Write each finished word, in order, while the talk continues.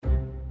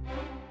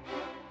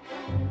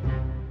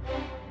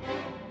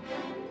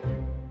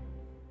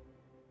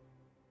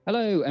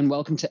Hello, and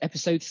welcome to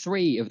episode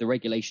 3 of the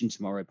Regulation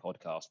Tomorrow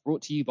podcast,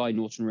 brought to you by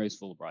Norton Rose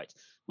Fulbright.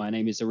 My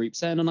name is Arup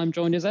Sen, and I'm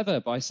joined as ever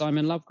by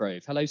Simon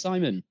Lovegrove. Hello,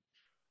 Simon.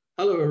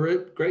 Hello,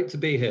 Arup. Great to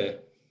be here.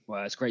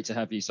 Well, it's great to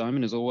have you,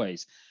 Simon, as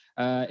always.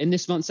 In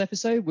this month's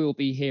episode, we'll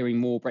be hearing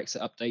more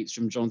Brexit updates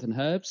from Jonathan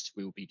Herbst.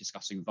 We will be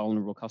discussing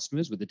vulnerable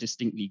customers with a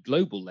distinctly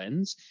global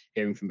lens,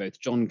 hearing from both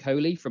John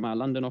Coley from our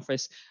London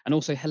office and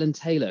also Helen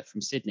Taylor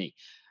from Sydney.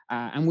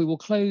 And we will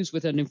close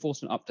with an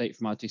enforcement update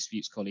from our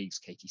disputes colleagues,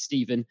 Katie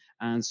Stephen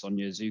and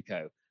Sonia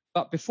Zuko.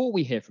 But before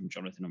we hear from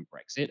Jonathan on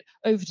Brexit,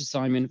 over to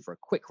Simon for a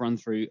quick run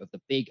through of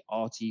the big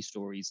RT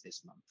stories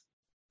this month.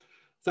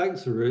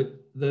 Thanks, Arup.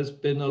 There's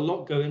been a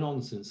lot going on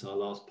since our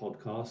last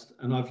podcast,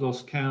 and I've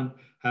lost count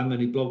how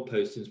many blog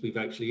postings we've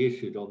actually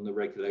issued on the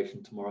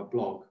Regulation Tomorrow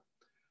blog.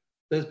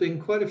 There's been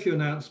quite a few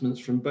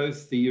announcements from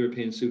both the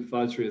European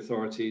supervisory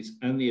authorities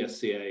and the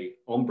FCA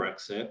on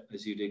Brexit,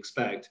 as you'd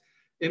expect,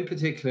 in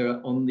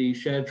particular on the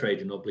share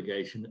trading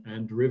obligation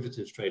and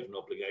derivatives trading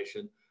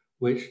obligation,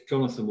 which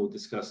Jonathan will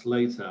discuss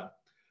later.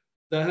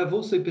 There have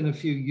also been a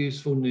few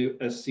useful new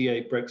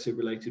FCA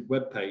Brexit-related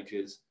web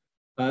pages.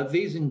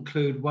 These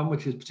include one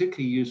which is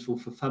particularly useful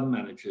for fund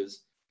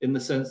managers in the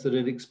sense that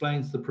it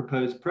explains the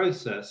proposed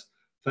process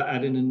for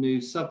adding a new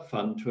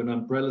sub-fund to an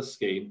umbrella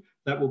scheme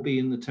that will be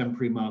in the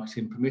temporary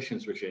marketing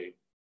permissions regime.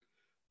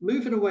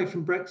 Moving away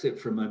from Brexit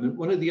for a moment,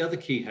 one of the other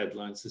key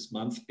headlines this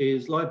month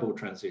is LIBOR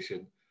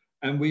transition.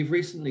 And we've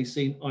recently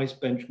seen ICE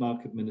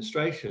Benchmark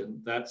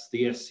Administration, that's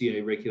the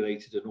FCA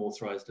regulated and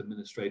authorized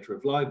administrator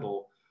of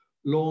LIBOR,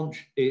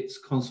 launch its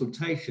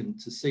consultation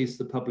to cease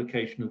the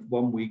publication of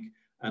 1 week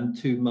and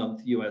 2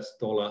 month US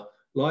dollar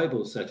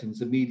LIBOR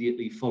settings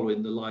immediately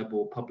following the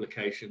LIBOR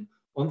publication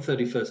on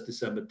 31st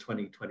December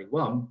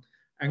 2021,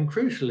 and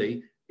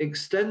crucially,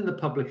 extend the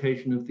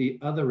publication of the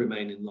other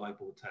remaining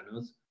LIBOR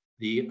tenors,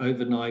 the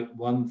overnight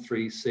 1,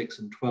 3, 6,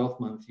 and 12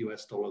 month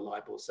US dollar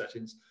LIBOR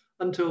settings,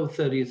 until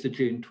 30th of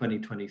June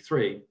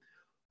 2023.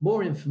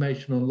 More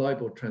information on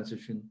LIBOR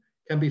transition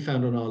can be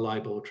found on our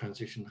LIBOR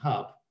Transition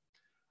Hub.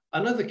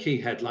 Another key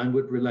headline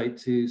would relate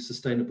to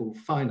sustainable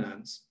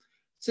finance.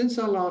 Since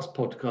our last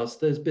podcast,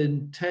 there's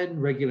been 10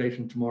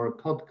 Regulation Tomorrow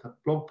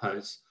blog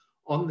posts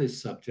on this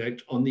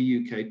subject on the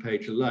UK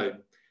page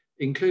alone,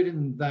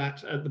 including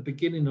that at the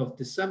beginning of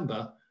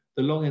December,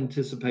 the long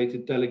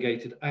anticipated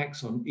delegated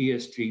acts on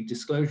ESG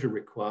disclosure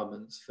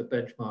requirements for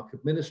benchmark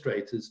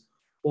administrators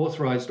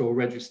authorized or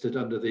registered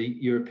under the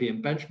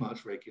European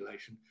Benchmarks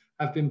Regulation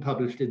have been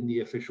published in the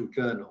official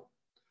journal.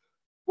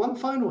 One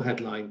final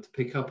headline to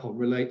pick up on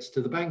relates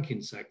to the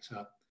banking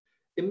sector.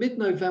 In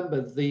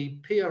mid-November, the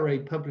PRA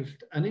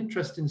published an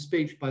interesting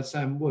speech by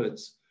Sam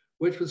Woods,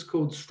 which was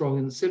called Strong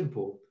and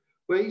Simple,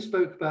 where he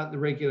spoke about the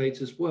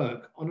regulator's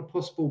work on a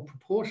possible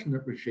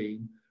proportionate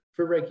regime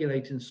for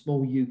regulating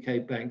small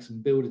UK banks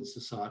and building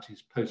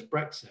societies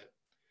post-Brexit.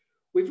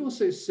 We've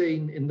also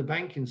seen in the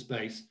banking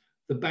space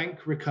the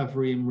Bank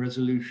Recovery and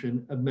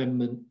Resolution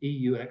Amendment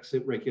EU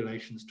Exit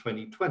Regulations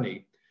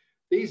 2020.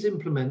 These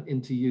implement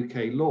into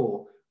UK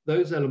law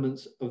those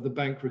elements of the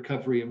Bank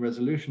Recovery and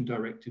Resolution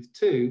Directive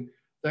 2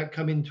 that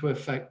come into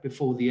effect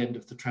before the end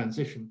of the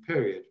transition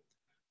period.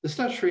 The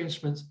statutory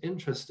instrument's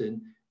interesting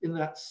in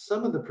that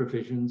some of the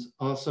provisions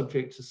are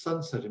subject to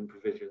sunsetting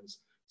provisions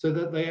so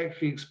that they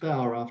actually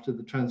expire after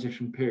the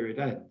transition period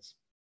ends.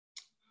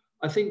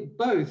 I think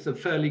both are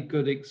fairly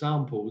good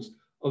examples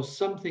of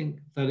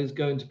something that is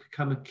going to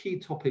become a key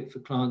topic for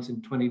clients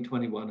in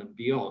 2021 and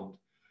beyond,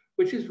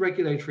 which is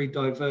regulatory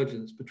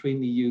divergence between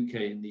the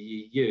UK and the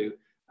EU,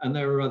 and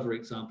there are other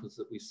examples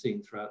that we've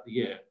seen throughout the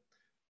year.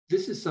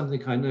 This is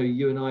something I know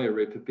you and I,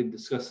 Arup, have been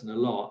discussing a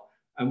lot,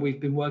 and we've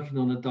been working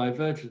on a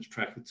divergence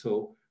tracker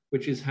tool,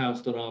 which is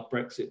housed on our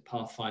Brexit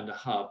Pathfinder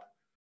hub.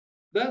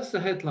 That's the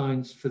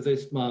headlines for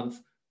this month,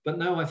 but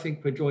now I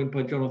think we're joined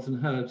by Jonathan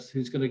Herbst,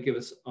 who's going to give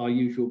us our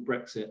usual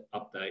Brexit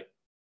update.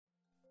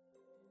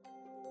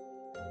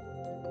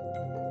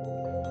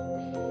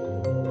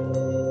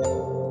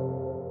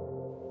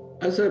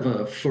 As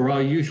ever, for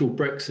our usual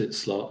Brexit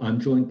slot, I'm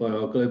joined by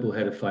our Global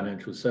Head of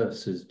Financial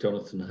Services,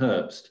 Jonathan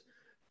Herbst.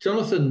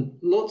 Jonathan,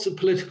 lots of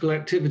political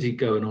activity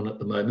going on at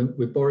the moment,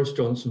 with Boris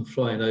Johnson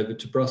flying over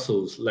to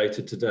Brussels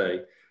later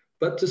today.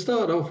 But to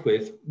start off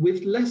with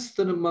less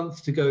than a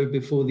month to go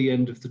before the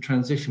end of the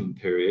transition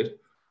period,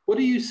 what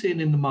are you seeing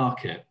in the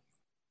market?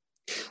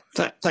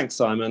 Thanks,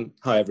 Simon.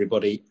 Hi,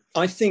 everybody.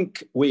 I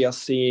think we are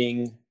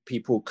seeing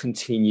people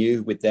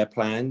continue with their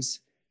plans.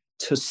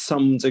 To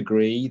some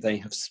degree, they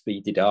have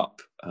speeded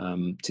up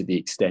to the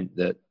extent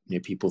that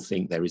people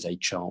think there is a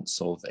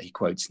chance of a,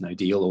 quotes, no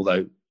deal,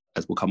 although,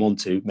 as we'll come on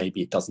to,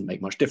 maybe it doesn't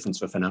make much difference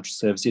for financial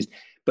services.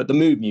 But the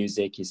mood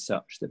music is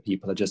such that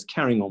people are just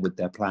carrying on with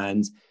their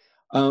plans.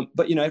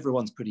 But,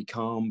 everyone's pretty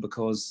calm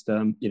because,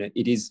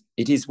 it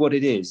is what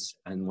it is,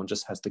 and one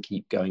just has to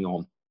keep going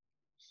on.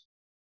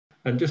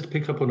 And just to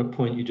pick up on a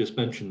point you just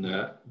mentioned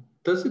there,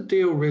 does a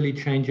deal really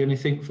change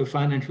anything for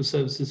financial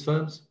services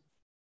firms?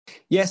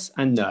 Yes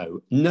and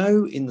no.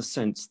 No, in the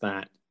sense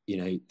that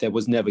there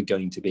was never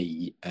going to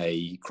be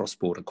a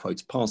cross-border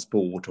quota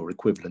passport or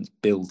equivalent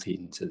built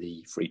into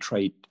the free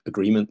trade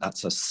agreement.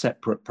 That's a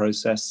separate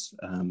process,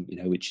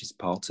 which is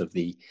part of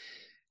the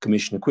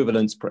Commission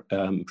equivalence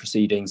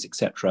proceedings,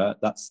 etc.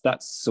 That's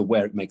so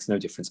where it makes no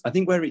difference. I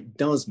think where it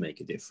does make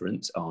a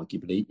difference,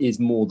 arguably, is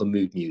more the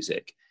mood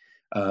music.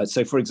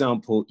 So, for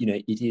example,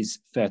 it is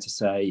fair to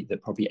say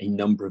that probably a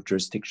number of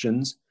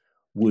jurisdictions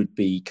would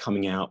be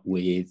coming out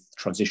with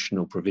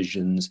transitional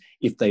provisions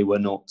if they were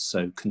not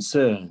so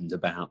concerned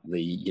about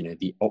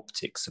the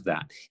optics of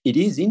that. It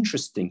is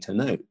interesting to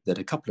note that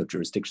a couple of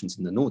jurisdictions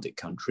in the Nordic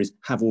countries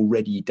have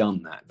already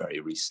done that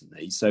very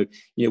recently. So,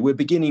 we're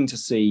beginning to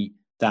see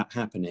that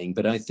happening,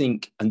 but I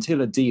think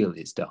until a deal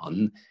is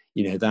done,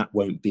 that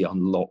won't be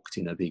unlocked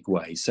in a big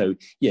way. So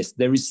yes,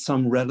 there is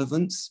some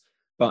relevance,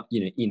 but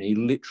in a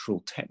literal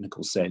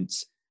technical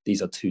sense,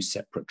 these are two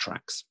separate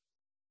tracks.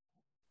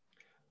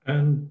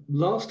 And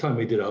last time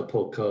we did our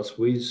podcast,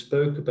 we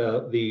spoke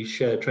about the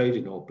share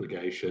trading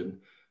obligation.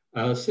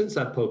 Since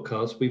that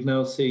podcast, we've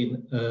now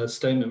seen a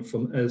statement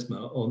from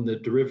ESMA on the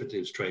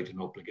derivatives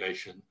trading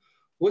obligation.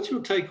 What's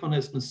your take on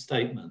ESMA's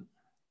statement?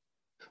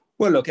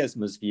 Well, look,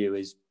 ESMA's view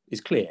is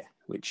clear,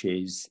 which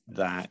is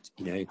that,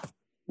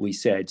 we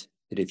said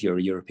that if you're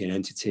a European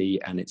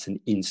entity and it's an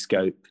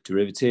in-scope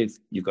derivative,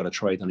 you've got to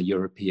trade on a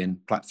European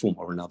platform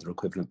or another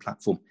equivalent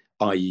platform,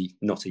 i.e.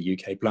 not a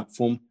UK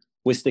platform.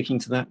 We're sticking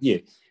to that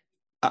view.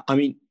 I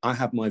mean, I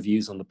have my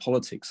views on the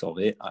politics of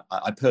it.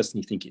 I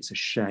personally think it's a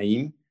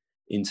shame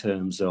in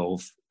terms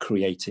of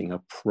creating a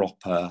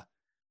proper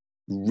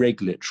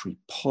regulatory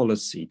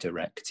policy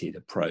directed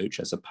approach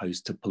as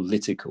opposed to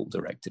political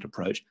directed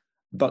approach.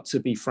 But to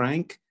be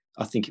frank,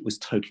 I think it was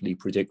totally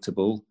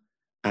predictable.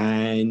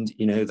 And,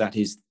 that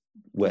is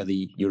where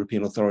the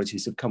European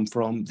authorities have come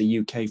from. The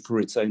UK, for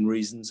its own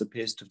reasons,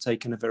 appears to have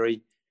taken a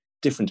very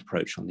different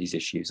approach on these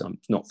issues.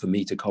 Not for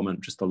me to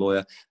comment, just a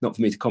lawyer, not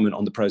for me to comment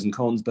on the pros and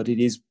cons, but it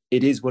is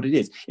what it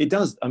is. It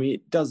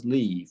does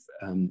leave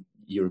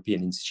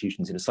European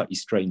institutions in a slightly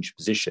strange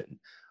position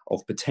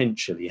of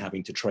potentially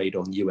having to trade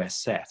on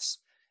US CEFs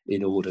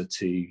in order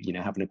to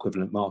have an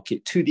equivalent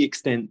market, to the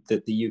extent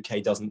that the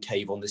UK doesn't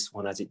cave on this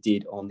one as it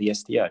did on the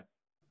STO.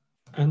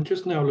 And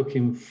just now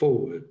looking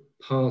forward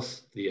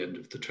past the end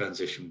of the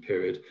transition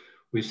period,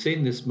 we've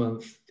seen this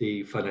month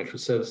the Financial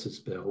Services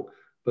Bill,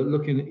 but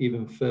looking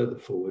even further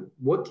forward,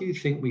 what do you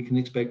think we can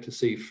expect to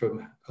see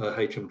from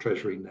HM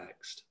Treasury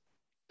next?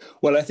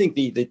 Well, I think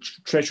the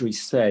Treasury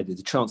said,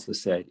 the Chancellor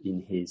said in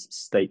his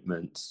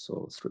statement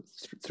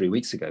 3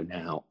 weeks ago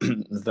now,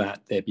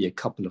 that there'd be a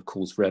couple of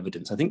calls for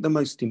evidence. I think the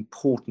most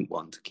important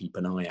one to keep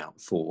an eye out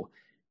for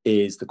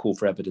is the call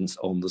for evidence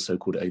on the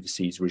so-called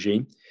overseas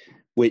regime,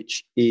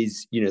 which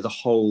is, the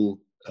whole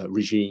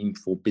regime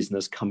for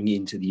business coming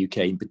into the UK,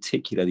 in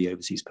particular the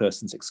overseas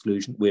persons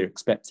exclusion. We're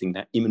expecting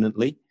that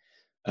imminently.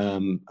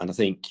 And I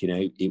think,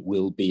 it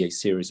will be a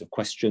series of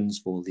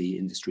questions for the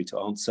industry to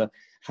answer.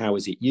 How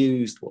is it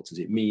used? What does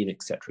it mean,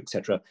 et cetera, et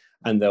cetera?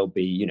 And there'll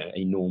be,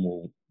 a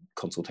normal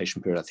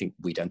consultation period. I think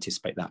we'd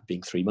anticipate that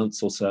being 3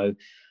 months or so.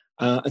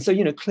 And so,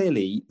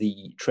 clearly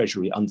the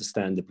Treasury,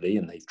 understandably,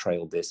 and they've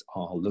trailed this,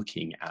 are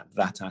looking at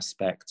that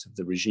aspect of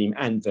the regime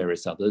and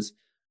various others.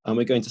 And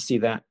we're going to see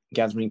that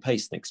gathering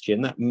pace next year.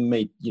 And that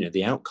may,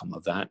 the outcome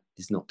of that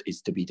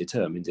is to be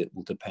determined. It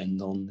will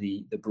depend on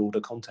the broader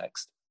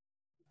context.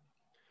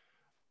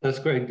 That's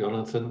great,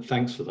 Jonathan.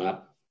 Thanks for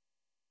that.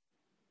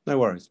 No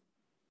worries.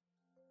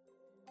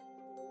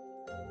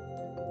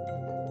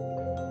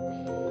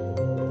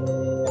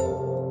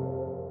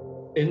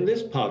 In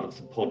this part of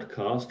the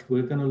podcast,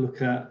 we're going to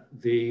look at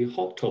the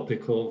hot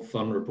topic of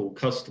vulnerable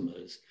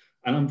customers.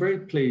 And I'm very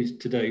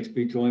pleased today to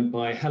be joined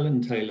by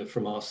Helen Taylor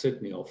from our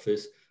Sydney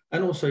office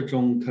and also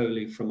John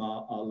Coley from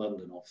our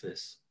London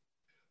office.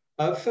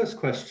 First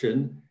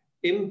question.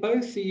 In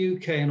both the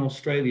UK and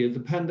Australia, the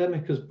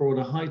pandemic has brought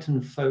a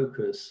heightened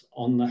focus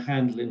on the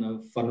handling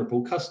of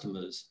vulnerable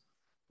customers.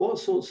 What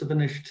sorts of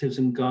initiatives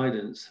and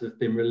guidance have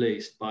been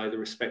released by the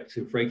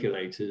respective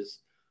regulators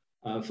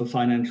for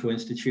financial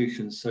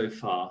institutions so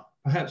far?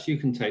 Perhaps you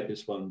can take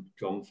this one,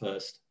 John,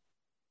 first.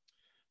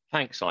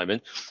 Thanks,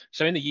 Simon.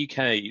 So in the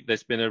UK,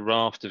 there's been a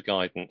raft of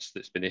guidance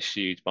that's been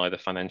issued by the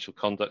Financial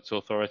Conduct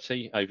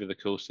Authority over the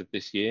course of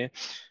this year.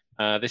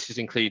 This has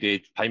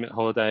included payment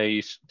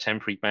holidays,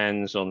 temporary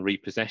bans on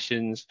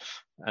repossessions,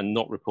 and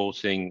not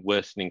reporting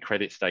worsening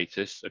credit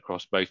status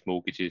across both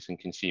mortgages and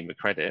consumer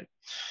credit.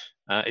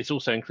 It's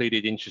also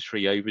included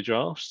interest-free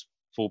overdrafts,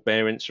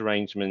 forbearance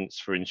arrangements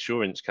for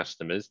insurance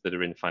customers that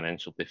are in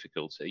financial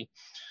difficulty,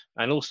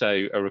 and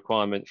also a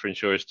requirement for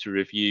insurers to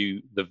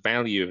review the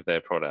value of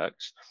their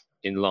products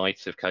in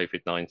light of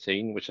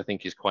COVID-19, which I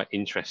think is quite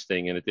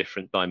interesting and a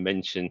different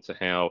dimension to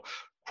how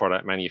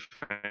product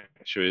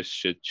manufacturers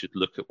should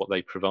look at what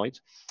they provide.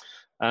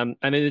 And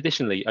then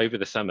additionally, over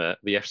the summer,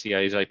 the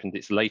FCA has opened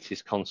its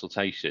latest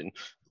consultation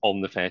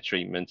on the fair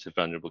treatment of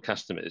vulnerable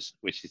customers,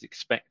 which is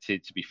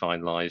expected to be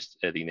finalised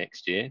early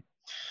next year.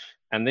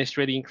 And this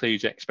really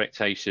includes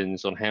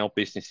expectations on how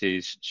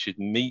businesses should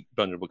meet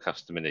vulnerable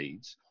customer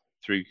needs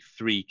through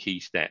 3 key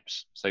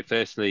steps. So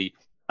firstly,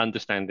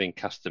 understanding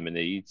customer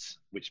needs,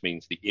 which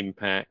means the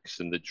impacts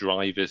and the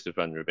drivers of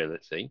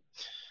vulnerability.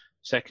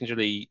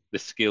 Secondly, the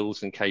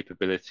skills and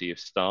capability of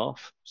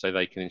staff, so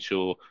they can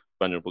ensure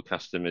vulnerable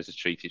customers are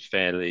treated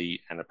fairly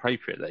and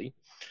appropriately.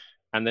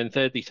 And then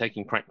thirdly,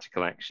 taking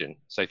practical action.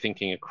 So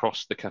thinking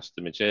across the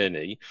customer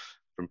journey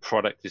from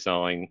product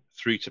design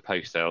through to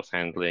post-sales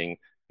handling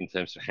in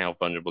terms of how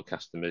vulnerable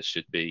customers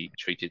should be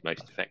treated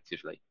most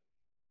effectively.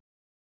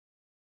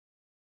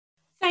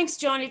 Thanks,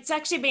 John. It's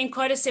actually been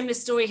quite a similar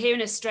story here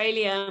in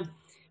Australia.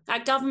 Our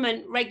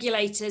government,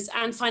 regulators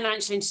and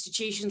financial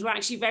institutions were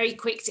actually very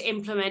quick to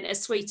implement a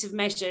suite of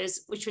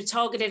measures which were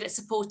targeted at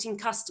supporting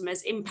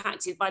customers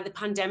impacted by the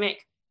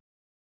pandemic.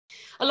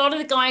 A lot of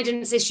the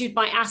guidance issued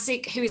by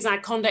ASIC, who is our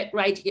conduct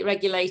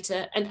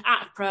regulator, and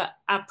APRA,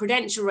 our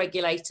prudential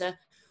regulator,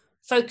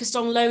 focused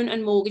on loan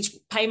and mortgage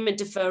payment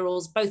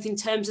deferrals, both in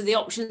terms of the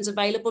options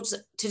available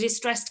to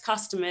distressed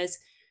customers,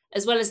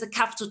 as well as the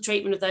capital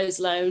treatment of those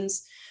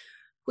loans.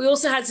 We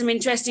also had some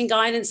interesting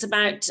guidance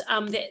about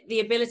the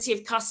ability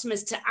of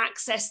customers to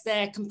access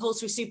their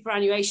compulsory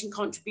superannuation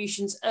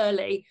contributions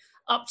early,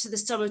 up to the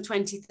sum of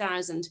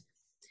 20,000.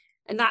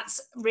 And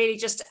that's really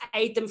just to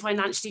aid them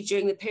financially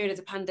during the period of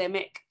the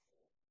pandemic.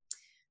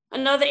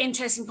 Another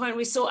interesting point,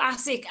 we saw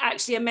ASIC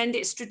actually amend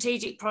its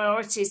strategic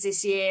priorities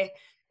this year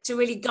to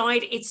really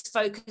guide its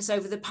focus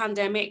over the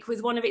pandemic,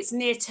 with one of its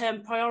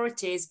near-term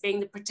priorities being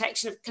the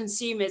protection of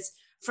consumers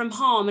from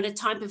harm at a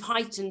time of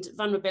heightened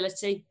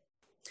vulnerability.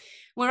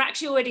 We're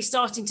actually already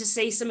starting to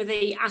see some of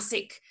the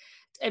ASIC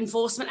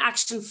enforcement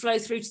action flow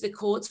through to the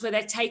courts, where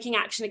they're taking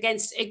action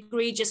against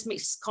egregious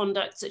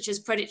misconduct such as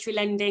predatory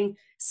lending,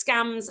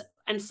 scams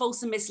and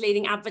false and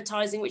misleading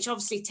advertising, which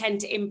obviously tend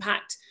to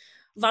impact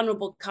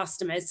vulnerable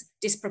customers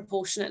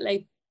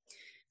disproportionately.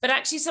 But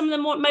actually some of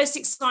the most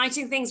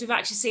exciting things we've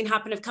actually seen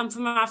happen have come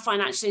from our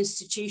financial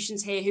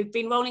institutions here, who've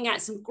been rolling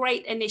out some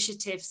great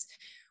initiatives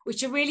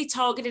which are really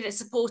targeted at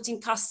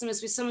supporting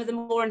customers with some of the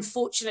more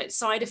unfortunate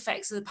side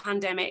effects of the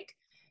pandemic,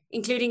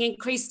 including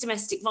increased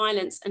domestic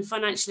violence and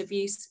financial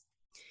abuse.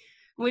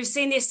 And we've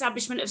seen the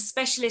establishment of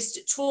specialist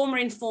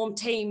trauma-informed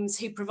teams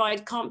who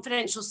provide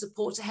confidential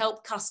support to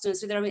help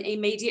customers with their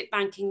immediate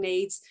banking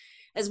needs,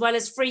 as well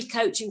as free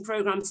coaching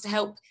programs to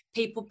help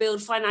people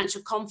build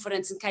financial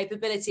confidence and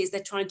capability as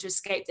they're trying to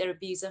escape their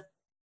abuser.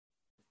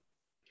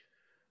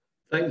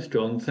 Thanks,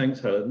 John.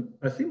 Thanks, Helen.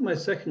 I think my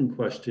second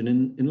question,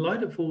 in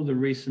light of all the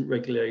recent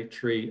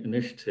regulatory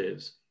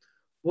initiatives,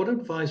 what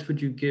advice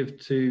would you give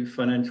to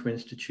financial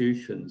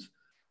institutions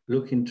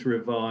looking to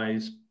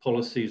revise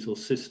policies or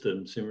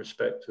systems in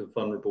respect of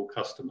vulnerable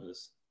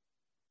customers?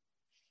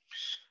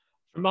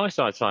 From my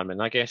side, Simon,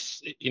 I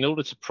guess in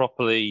order to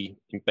properly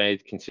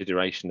embed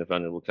consideration of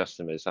vulnerable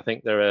customers, I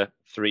think there are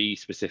 3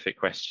 specific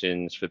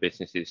questions for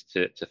businesses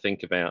to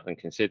think about and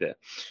consider.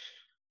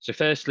 So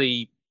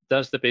firstly,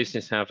 does the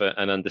business have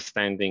an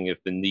understanding of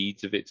the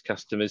needs of its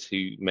customers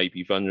who may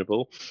be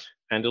vulnerable,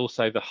 and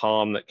also the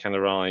harm that can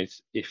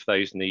arise if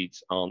those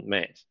needs aren't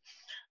met?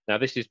 Now,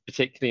 this is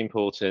particularly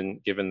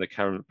important given the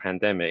current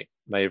pandemic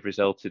may have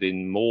resulted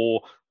in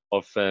more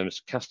of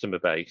firms' customer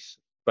base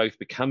both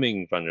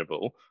becoming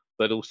vulnerable,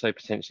 but also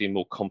potentially in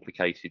more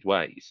complicated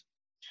ways.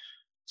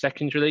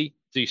 Secondly,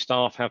 do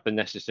staff have the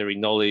necessary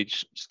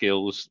knowledge,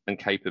 skills and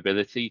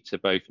capability to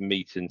both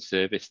meet and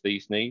service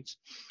these needs?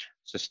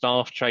 So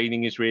staff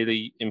training is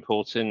really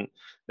important,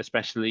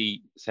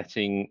 especially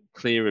setting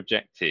clear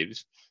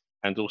objectives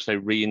and also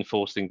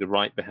reinforcing the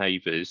right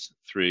behaviours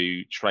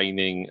through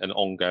training and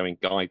ongoing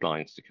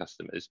guidelines to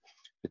customers,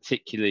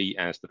 particularly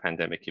as the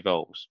pandemic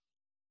evolves.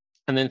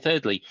 And then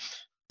thirdly,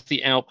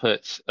 the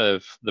output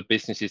of the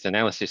business's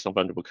analysis on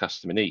vulnerable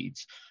customer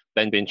needs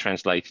then been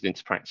translated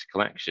into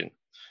practical action.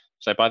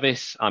 So by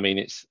this, I mean,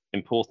 it's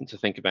important to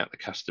think about the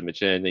customer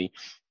journey.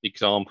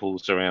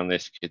 Examples around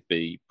this could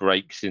be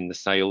breaks in the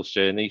sales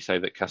journey so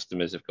that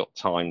customers have got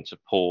time to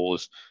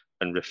pause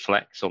and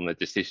reflect on the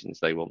decisions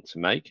they want to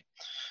make.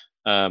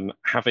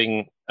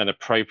 Having an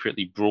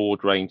appropriately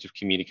broad range of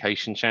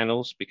communication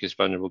channels, because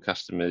vulnerable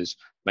customers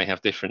may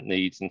have different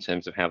needs in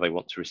terms of how they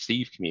want to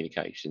receive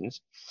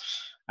communications.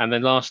 And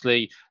then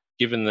lastly,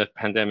 given the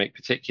pandemic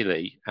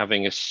particularly,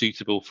 having a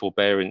suitable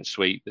forbearance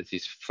suite that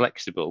is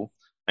flexible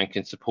and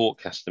can support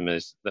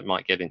customers that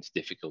might get into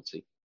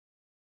difficulty.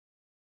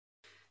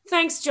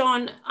 Thanks,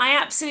 John. I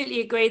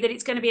absolutely agree that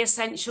it's going to be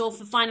essential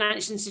for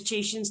financial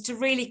institutions to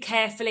really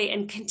carefully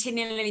and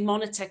continually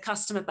monitor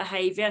customer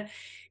behaviour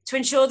to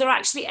ensure they're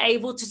actually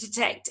able to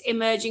detect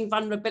emerging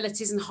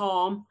vulnerabilities and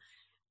harm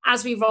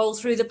as we roll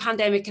through the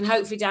pandemic and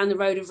hopefully down the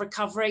road of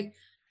recovery.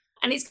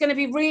 And it's going to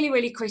be really,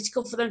 really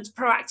critical for them to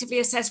proactively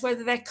assess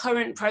whether their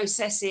current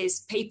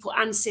processes, people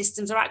and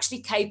systems are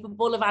actually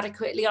capable of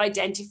adequately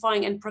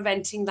identifying and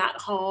preventing that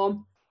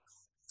harm.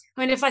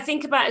 I mean, if I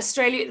think about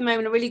Australia at the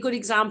moment, a really good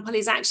example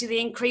is actually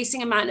the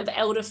increasing amount of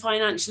elder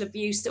financial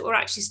abuse that we're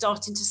actually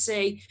starting to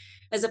see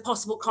as a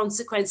possible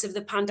consequence of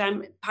the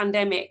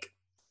pandemic.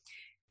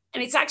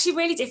 And it's actually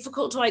really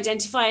difficult to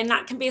identify, and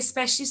that can be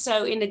especially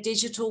so in a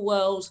digital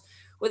world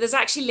where there's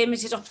actually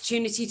limited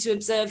opportunity to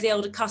observe the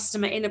older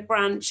customer in a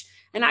branch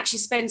and actually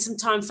spend some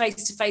time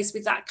face-to-face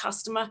with that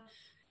customer.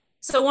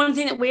 So one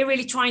thing that we're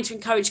really trying to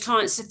encourage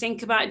clients to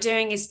think about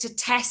doing is to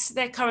test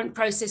their current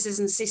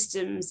processes and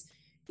systems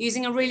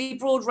using a really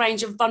broad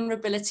range of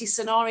vulnerability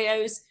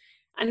scenarios.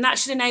 And that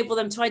should enable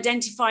them to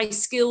identify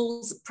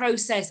skills,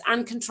 process,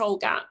 and control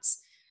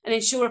gaps and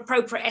ensure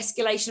appropriate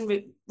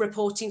escalation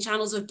reporting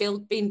channels have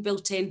been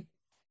built in.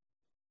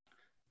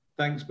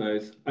 Thanks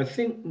both. I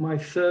think my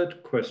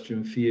third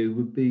question for you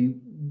would be,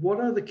 what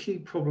are the key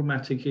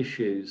problematic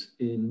issues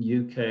in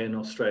UK and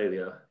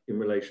Australia in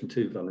relation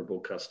to vulnerable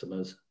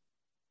customers?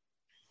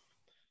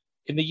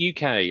 In the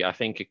UK, I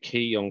think a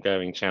key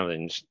ongoing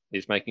challenge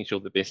is making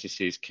sure that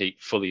businesses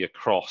keep fully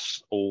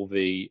across all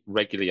the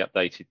regularly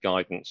updated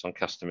guidance on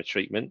customer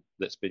treatment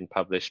that's been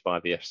published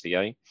by the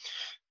FCA.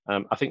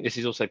 I think this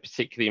is also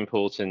particularly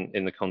important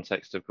in the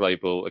context of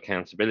global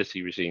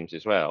accountability regimes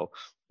as well,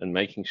 and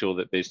making sure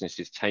that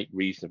businesses take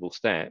reasonable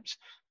steps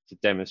to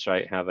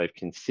demonstrate how they've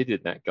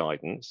considered that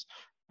guidance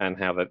and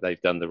how that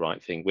they've done the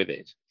right thing with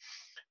it.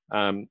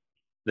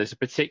 There's a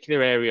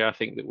particular area I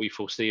think that we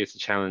foresee as a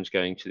challenge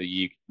going to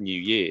the new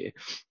year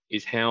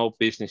is how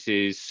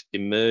businesses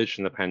emerge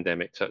from the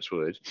pandemic, touch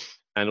wood,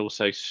 and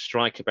also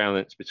strike a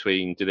balance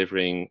between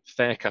delivering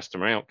fair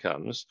customer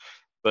outcomes,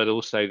 but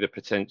also the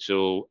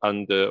potential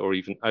under or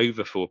even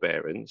over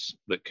forbearance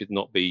that could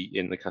not be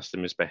in the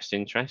customer's best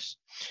interests.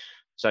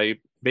 So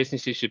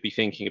businesses should be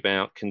thinking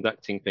about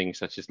conducting things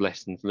such as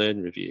lessons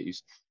learned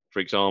reviews, for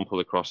example,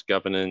 across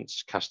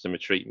governance, customer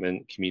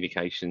treatment,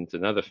 communications,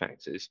 and other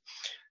factors,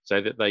 so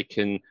that they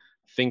can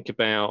think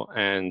about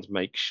and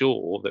make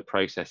sure that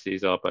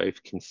processes are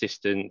both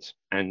consistent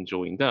and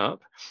joined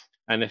up.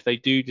 And if they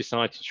do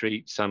decide to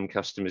treat some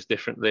customers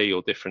differently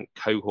or different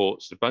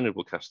cohorts of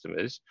vulnerable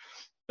customers,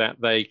 that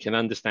they can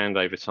understand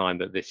over time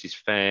that this is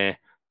fair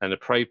and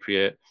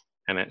appropriate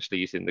and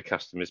actually is in the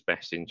customer's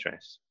best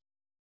interest.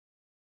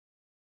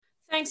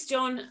 Thanks,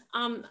 John.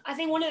 I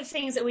think one of the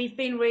things that we've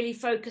been really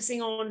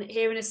focusing on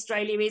here in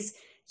Australia is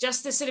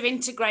just the sort of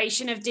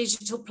integration of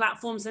digital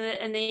platforms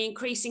and the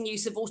increasing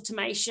use of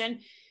automation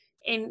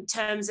in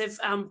terms of,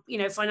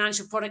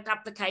 financial product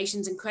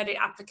applications and credit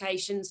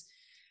applications.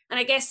 And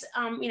I guess,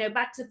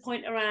 back to the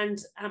point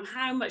around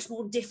how much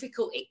more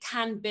difficult it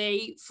can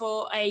be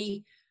for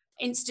a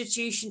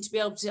institution to be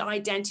able to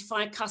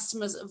identify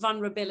customers'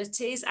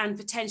 vulnerabilities and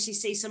potentially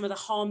see some of the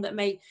harm that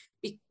may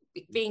be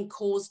being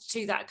caused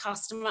to that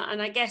customer.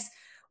 And I guess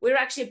we're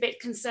actually a bit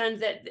concerned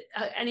that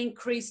an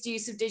increased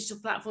use of digital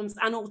platforms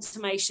and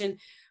automation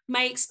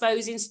may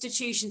expose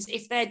institutions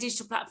if their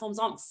digital platforms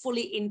aren't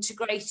fully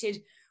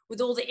integrated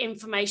with all the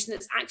information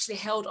that's actually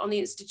held on the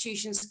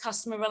institution's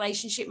customer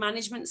relationship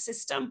management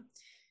system.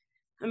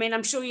 I mean,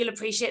 I'm sure you'll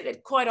appreciate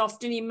that quite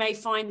often you may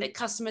find that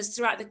customers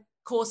throughout the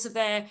course of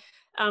their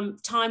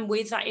time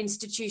with that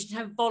institution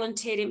have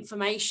volunteered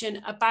information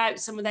about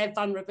some of their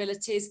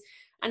vulnerabilities.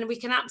 And we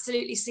can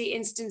absolutely see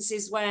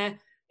instances where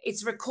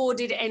it's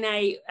recorded in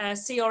a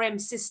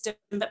CRM system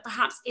that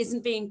perhaps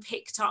isn't being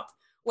picked up,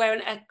 where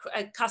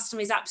a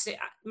customer is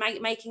absolutely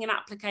making an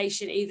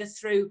application either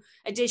through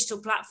a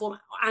digital platform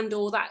and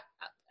or that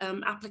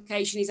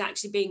application is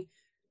actually being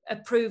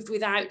approved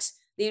without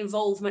the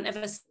involvement of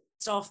a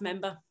staff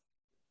member.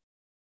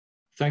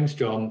 Thanks,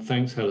 John.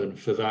 Thanks, Helen,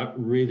 for that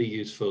really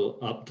useful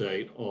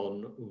update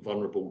on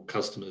vulnerable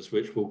customers,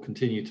 which will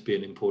continue to be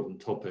an important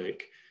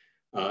topic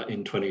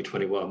in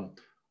 2021.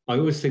 I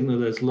always think that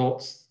there's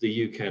lots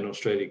the UK and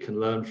Australia can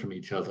learn from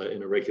each other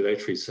in a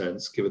regulatory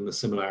sense, given the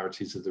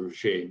similarities of the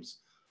regimes.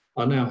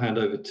 I'll now hand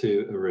over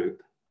to Arup.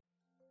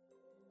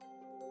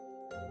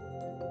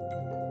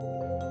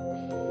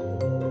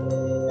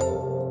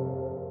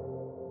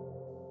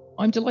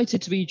 I'm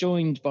delighted to be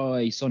joined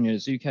by Sonia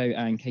Zuko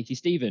and Katie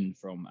Stephen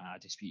from our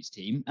disputes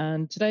team.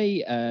 And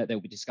today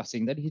they'll be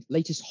discussing the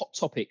latest hot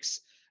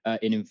topics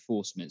in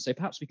enforcement. So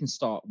perhaps we can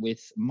start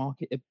with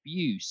market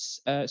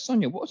abuse.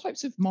 Sonia, what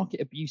types of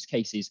market abuse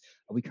cases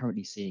are we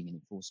currently seeing in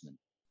enforcement?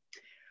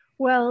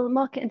 Well,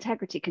 market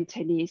integrity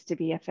continues to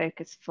be a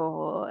focus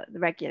for the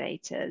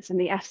regulators, and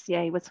the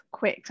FCA was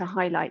quick to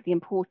highlight the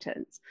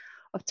importance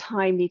of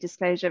timely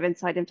disclosure of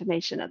inside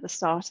information at the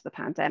start of the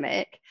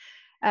pandemic.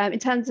 In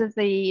terms of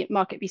the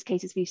market abuse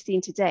cases we've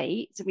seen to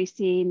date, so we've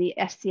seen the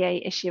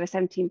FCA issue a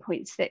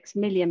 £17.6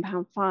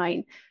 million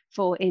fine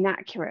for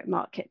inaccurate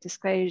market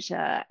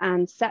disclosure,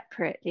 and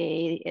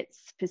separately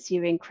it's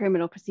pursuing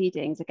criminal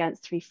proceedings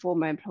against 3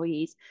 former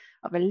employees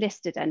of a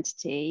listed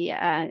entity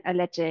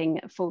alleging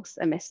false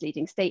and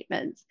misleading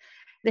statements.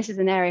 This is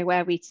an area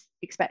where we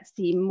expect to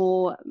see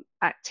more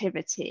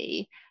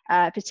activity,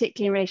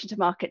 particularly in relation to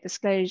market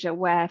disclosure,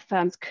 where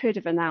firms could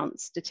have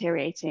announced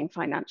deteriorating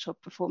financial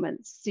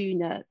performance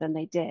sooner than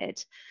they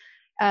did.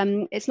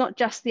 It's not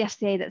just the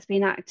FCA that's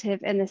been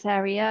active in this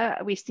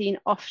area. We've seen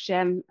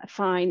Ofgem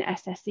fine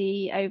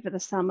SSE over the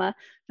summer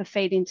for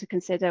failing to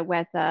consider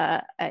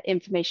whether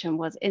information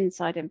was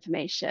inside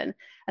information,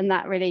 and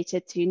that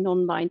related to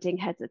non-binding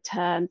heads of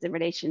terms in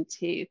relation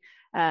to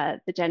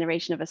the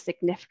generation of a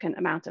significant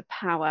amount of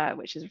power,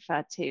 which is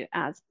referred to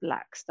as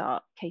black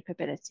start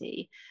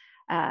capability.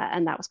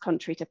 And that was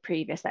contrary to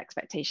previous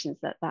expectations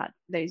that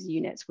those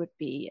units would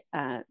be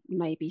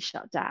maybe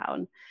shut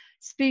down.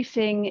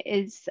 Spoofing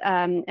is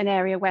an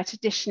area where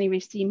traditionally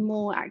we've seen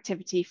more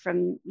activity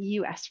from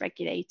US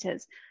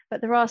regulators, but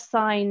there are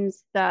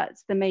signs that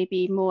there may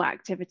be more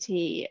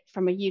activity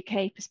from a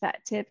UK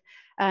perspective.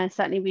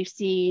 Certainly we've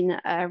seen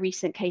a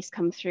recent case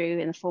come through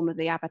in the form of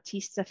the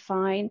Abatista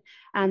fine,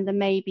 and there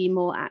may be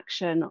more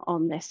action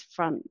on this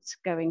front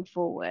going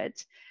forward.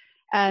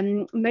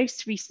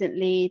 Most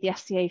recently, the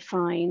FCA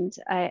fined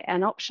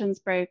an options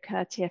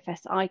broker,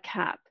 TFS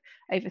ICAP,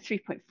 over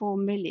 3.4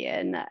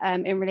 million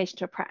in relation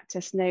to a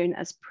practice known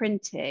as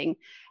printing.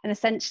 And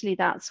essentially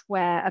that's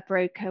where a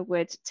broker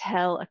would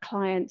tell a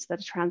client that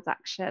a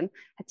transaction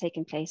had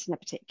taken place in a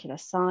particular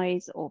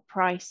size or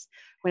price,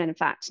 when in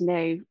fact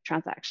no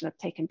transaction had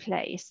taken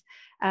place.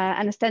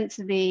 And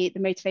ostensibly the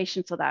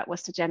motivation for that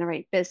was to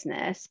generate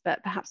business,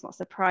 but perhaps not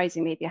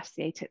surprisingly, the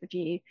FCA took the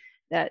view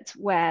that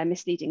where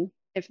misleading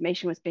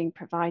information was being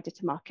provided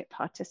to market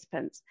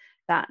participants,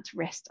 that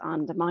risked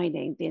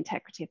undermining the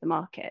integrity of the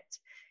market.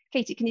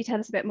 Katie, can you tell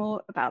us a bit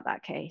more about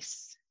that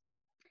case?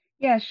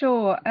 Yeah,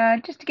 sure.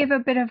 Just to give a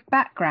bit of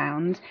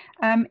background,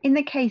 in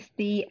the case,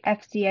 the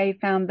FCA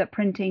found that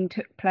printing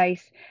took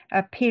place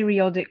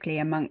periodically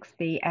amongst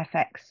the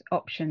FX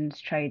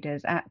options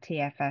traders at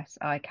TFS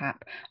ICAP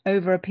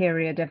over a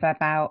period of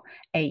about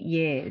 8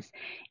 years.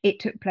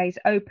 It took place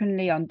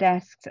openly on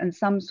desks, and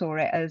some saw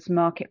it as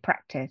market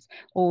practice,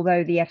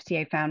 although the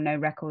FCA found no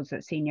records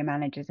that senior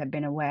managers had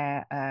been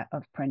aware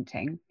of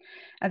printing.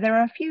 There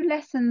are a few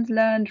lessons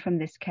learned from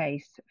this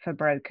case for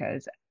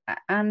brokers,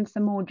 and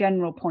some more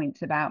general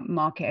points about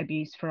market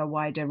abuse for a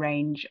wider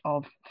range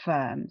of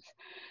firms.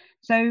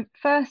 So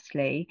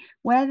firstly,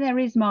 where there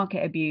is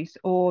market abuse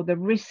or the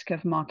risk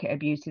of market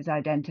abuse is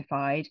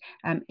identified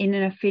in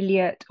an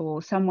affiliate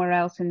or somewhere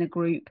else in the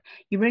group,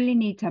 you really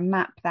need to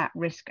map that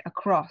risk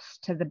across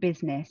to the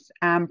business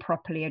and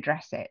properly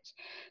address it.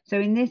 So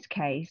in this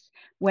case,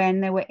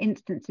 when there were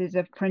instances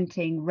of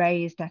printing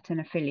raised at an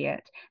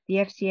affiliate, the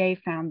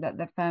FCA found that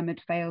the firm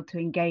had failed to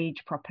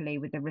engage properly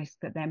with the risk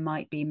that there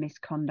might be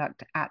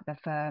misconduct at the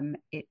firm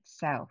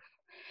itself.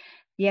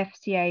 The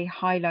FCA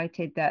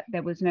highlighted that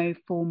there was no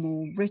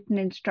formal written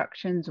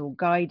instructions or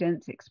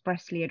guidance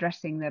expressly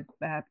addressing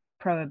the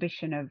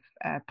prohibition of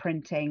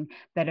printing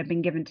that had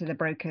been given to the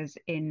brokers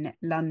in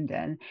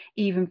London,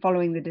 even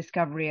following the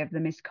discovery of the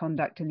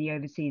misconduct in the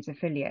overseas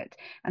affiliate.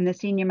 And the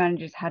senior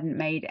managers hadn't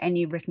made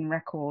any written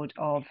record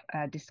of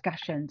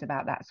discussions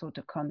about that sort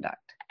of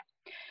conduct.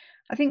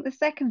 I think the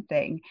second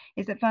thing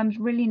is that firms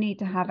really need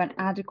to have an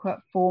adequate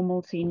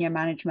formal senior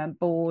management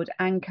board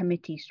and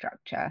committee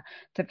structure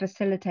to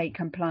facilitate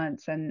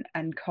compliance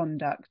and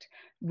conduct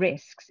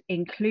risks,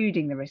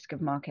 including the risk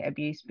of market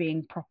abuse,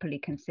 being properly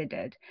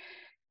considered.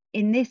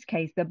 In this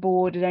case, the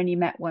board had only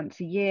met once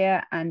a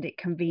year and it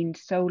convened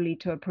solely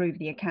to approve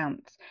the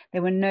accounts.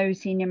 There were no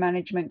senior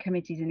management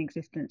committees in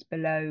existence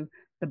below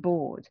the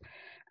board.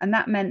 And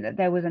that meant that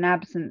there was an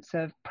absence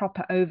of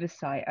proper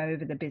oversight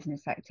over the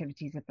business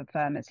activities of the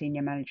firm at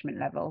senior management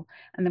level.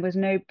 And there was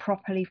no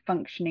properly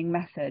functioning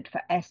method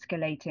for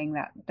escalating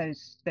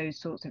those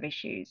sorts of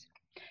issues.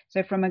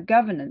 So from a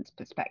governance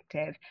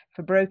perspective,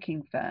 for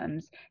broking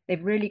firms,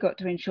 they've really got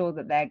to ensure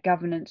that their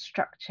governance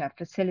structure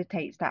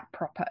facilitates that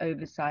proper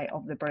oversight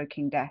of the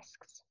broking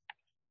desks.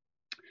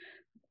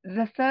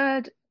 The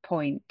third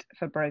point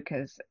for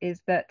brokers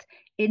is that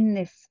in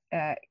this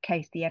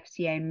case, the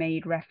FCA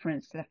made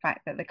reference to the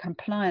fact that the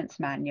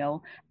compliance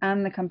manual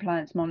and the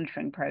compliance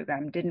monitoring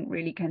program didn't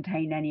really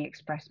contain any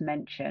express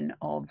mention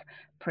of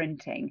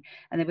printing,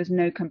 and there was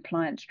no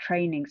compliance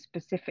training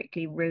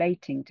specifically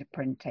relating to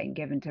printing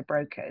given to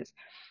brokers.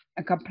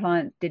 And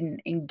compliance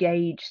didn't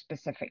engage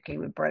specifically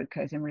with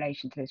brokers in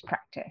relation to this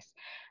practice.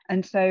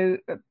 And so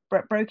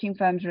broking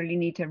firms really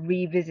need to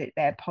revisit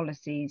their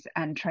policies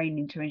and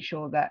training to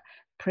ensure that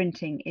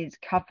printing is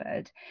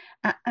covered.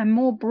 And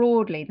more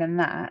broadly than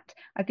that,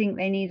 I think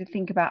they need to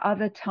think about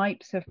other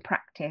types of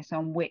practice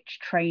on which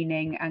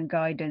training and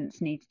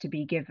guidance needs to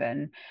be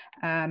given,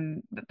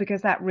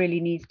 because that really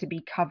needs to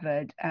be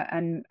covered,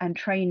 and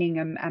training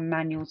and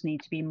manuals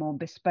need to be more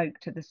bespoke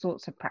to the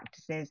sorts of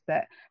practices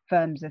that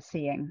firms are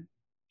seeing.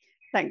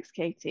 Thanks,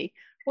 Katie.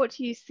 What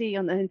do you see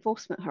on the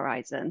enforcement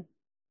horizon?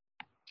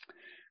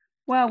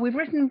 Well, we've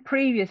written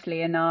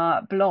previously in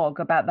our blog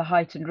about the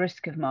heightened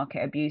risk of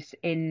market abuse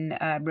in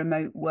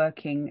remote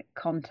working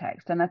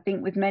context. And I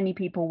think with many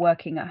people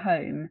working at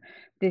home,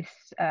 this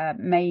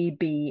may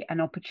be an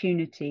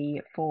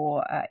opportunity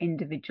for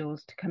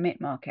individuals to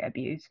commit market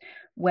abuse,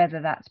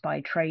 whether that's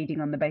by trading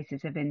on the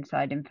basis of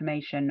inside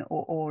information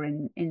or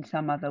in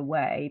some other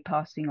way,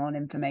 passing on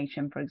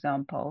information, for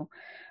example.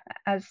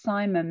 As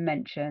Simon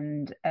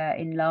mentioned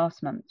in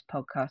last month's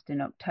podcast in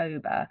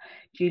October,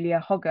 Julia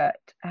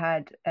Hoggart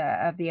had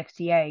of the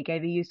FCA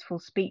gave a useful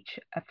speech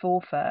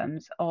for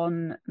firms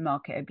on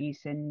market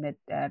abuse in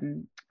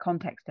the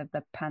context of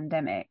the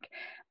pandemic.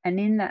 And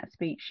in that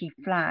speech, she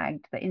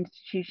flagged that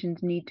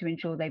institutions need to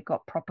ensure they've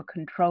got proper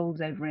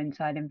controls over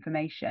inside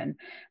information,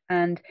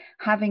 and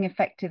having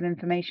effective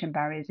information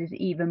barriers is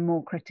even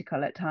more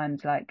critical at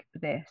times like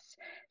this.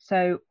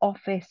 So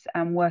office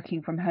and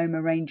working from home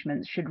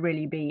arrangements should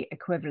really be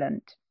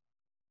equivalent.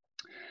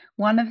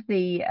 One of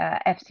the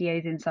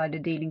FCA's insider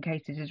dealing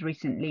cases has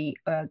recently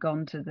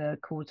gone to the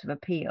Court of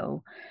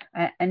Appeal.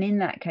 And in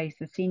that case,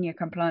 the senior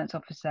compliance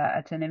officer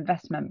at an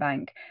investment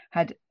bank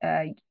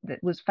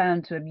was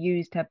found to have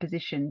used her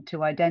position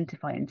to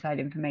identify inside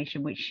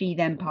information, which she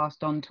then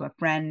passed on to a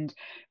friend,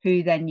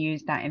 who then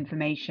used that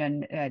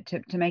information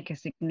to make a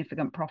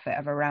significant profit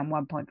of around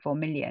 1.4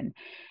 million.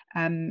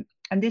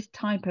 And this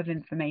type of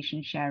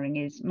information sharing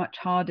is much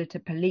harder to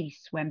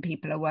police when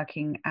people are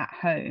working at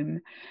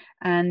home.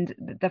 And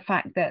the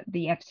fact that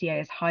the FCA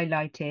has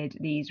highlighted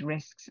these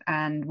risks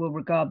and will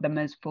regard them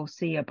as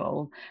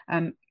foreseeable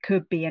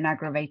could be an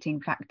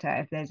aggravating factor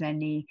if there's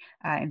any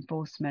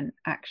enforcement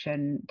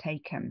action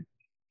taken.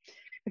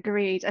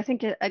 Agreed. I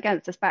think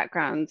against this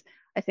background,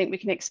 I think we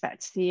can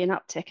expect to see an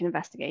uptick in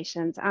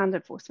investigations and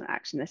enforcement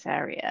action in this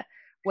area,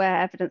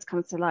 where evidence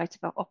comes to light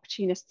about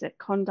opportunistic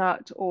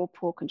conduct or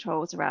poor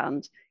controls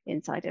around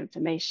inside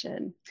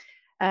information.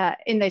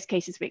 In those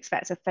cases, we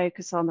expect a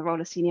focus on the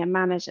role of senior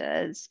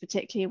managers,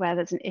 particularly where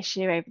there's an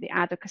issue over the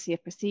adequacy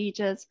of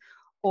procedures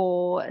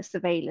or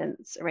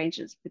surveillance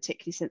arrangements,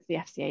 particularly since the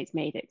FCA has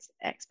made its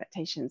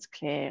expectations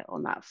clear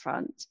on that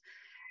front.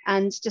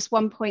 And just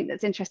one point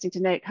that's interesting to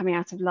note coming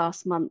out of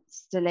last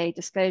month's delayed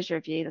disclosure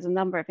review, there's a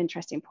number of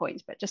interesting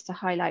points, but just to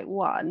highlight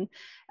one,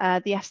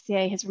 the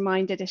FCA has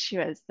reminded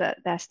issuers that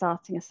their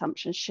starting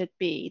assumption should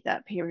be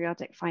that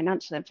periodic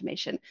financial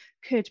information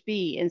could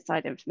be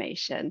inside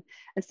information.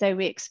 And so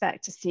we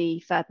expect to see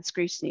further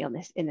scrutiny on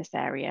this in this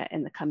area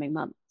in the coming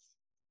months.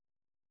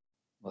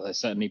 Well, there's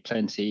certainly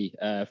plenty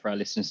for our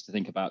listeners to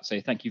think about. So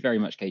thank you very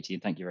much, Katie,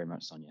 and thank you very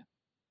much, Sonia.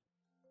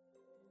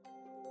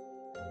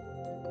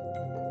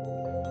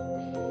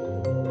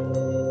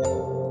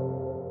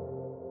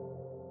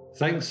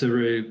 Thanks,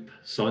 Arup,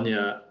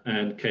 Sonia,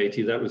 and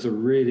Katie. That was a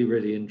really,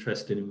 really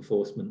interesting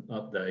enforcement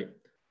update.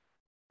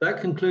 That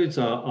concludes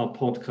our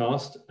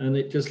podcast, and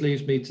it just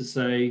leaves me to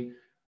say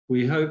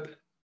we hope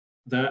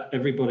that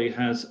everybody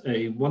has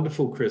a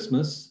wonderful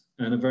Christmas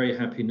and a very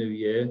happy New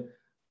Year,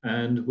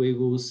 and we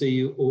will see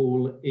you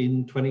all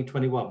in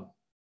 2021.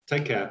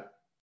 Take care.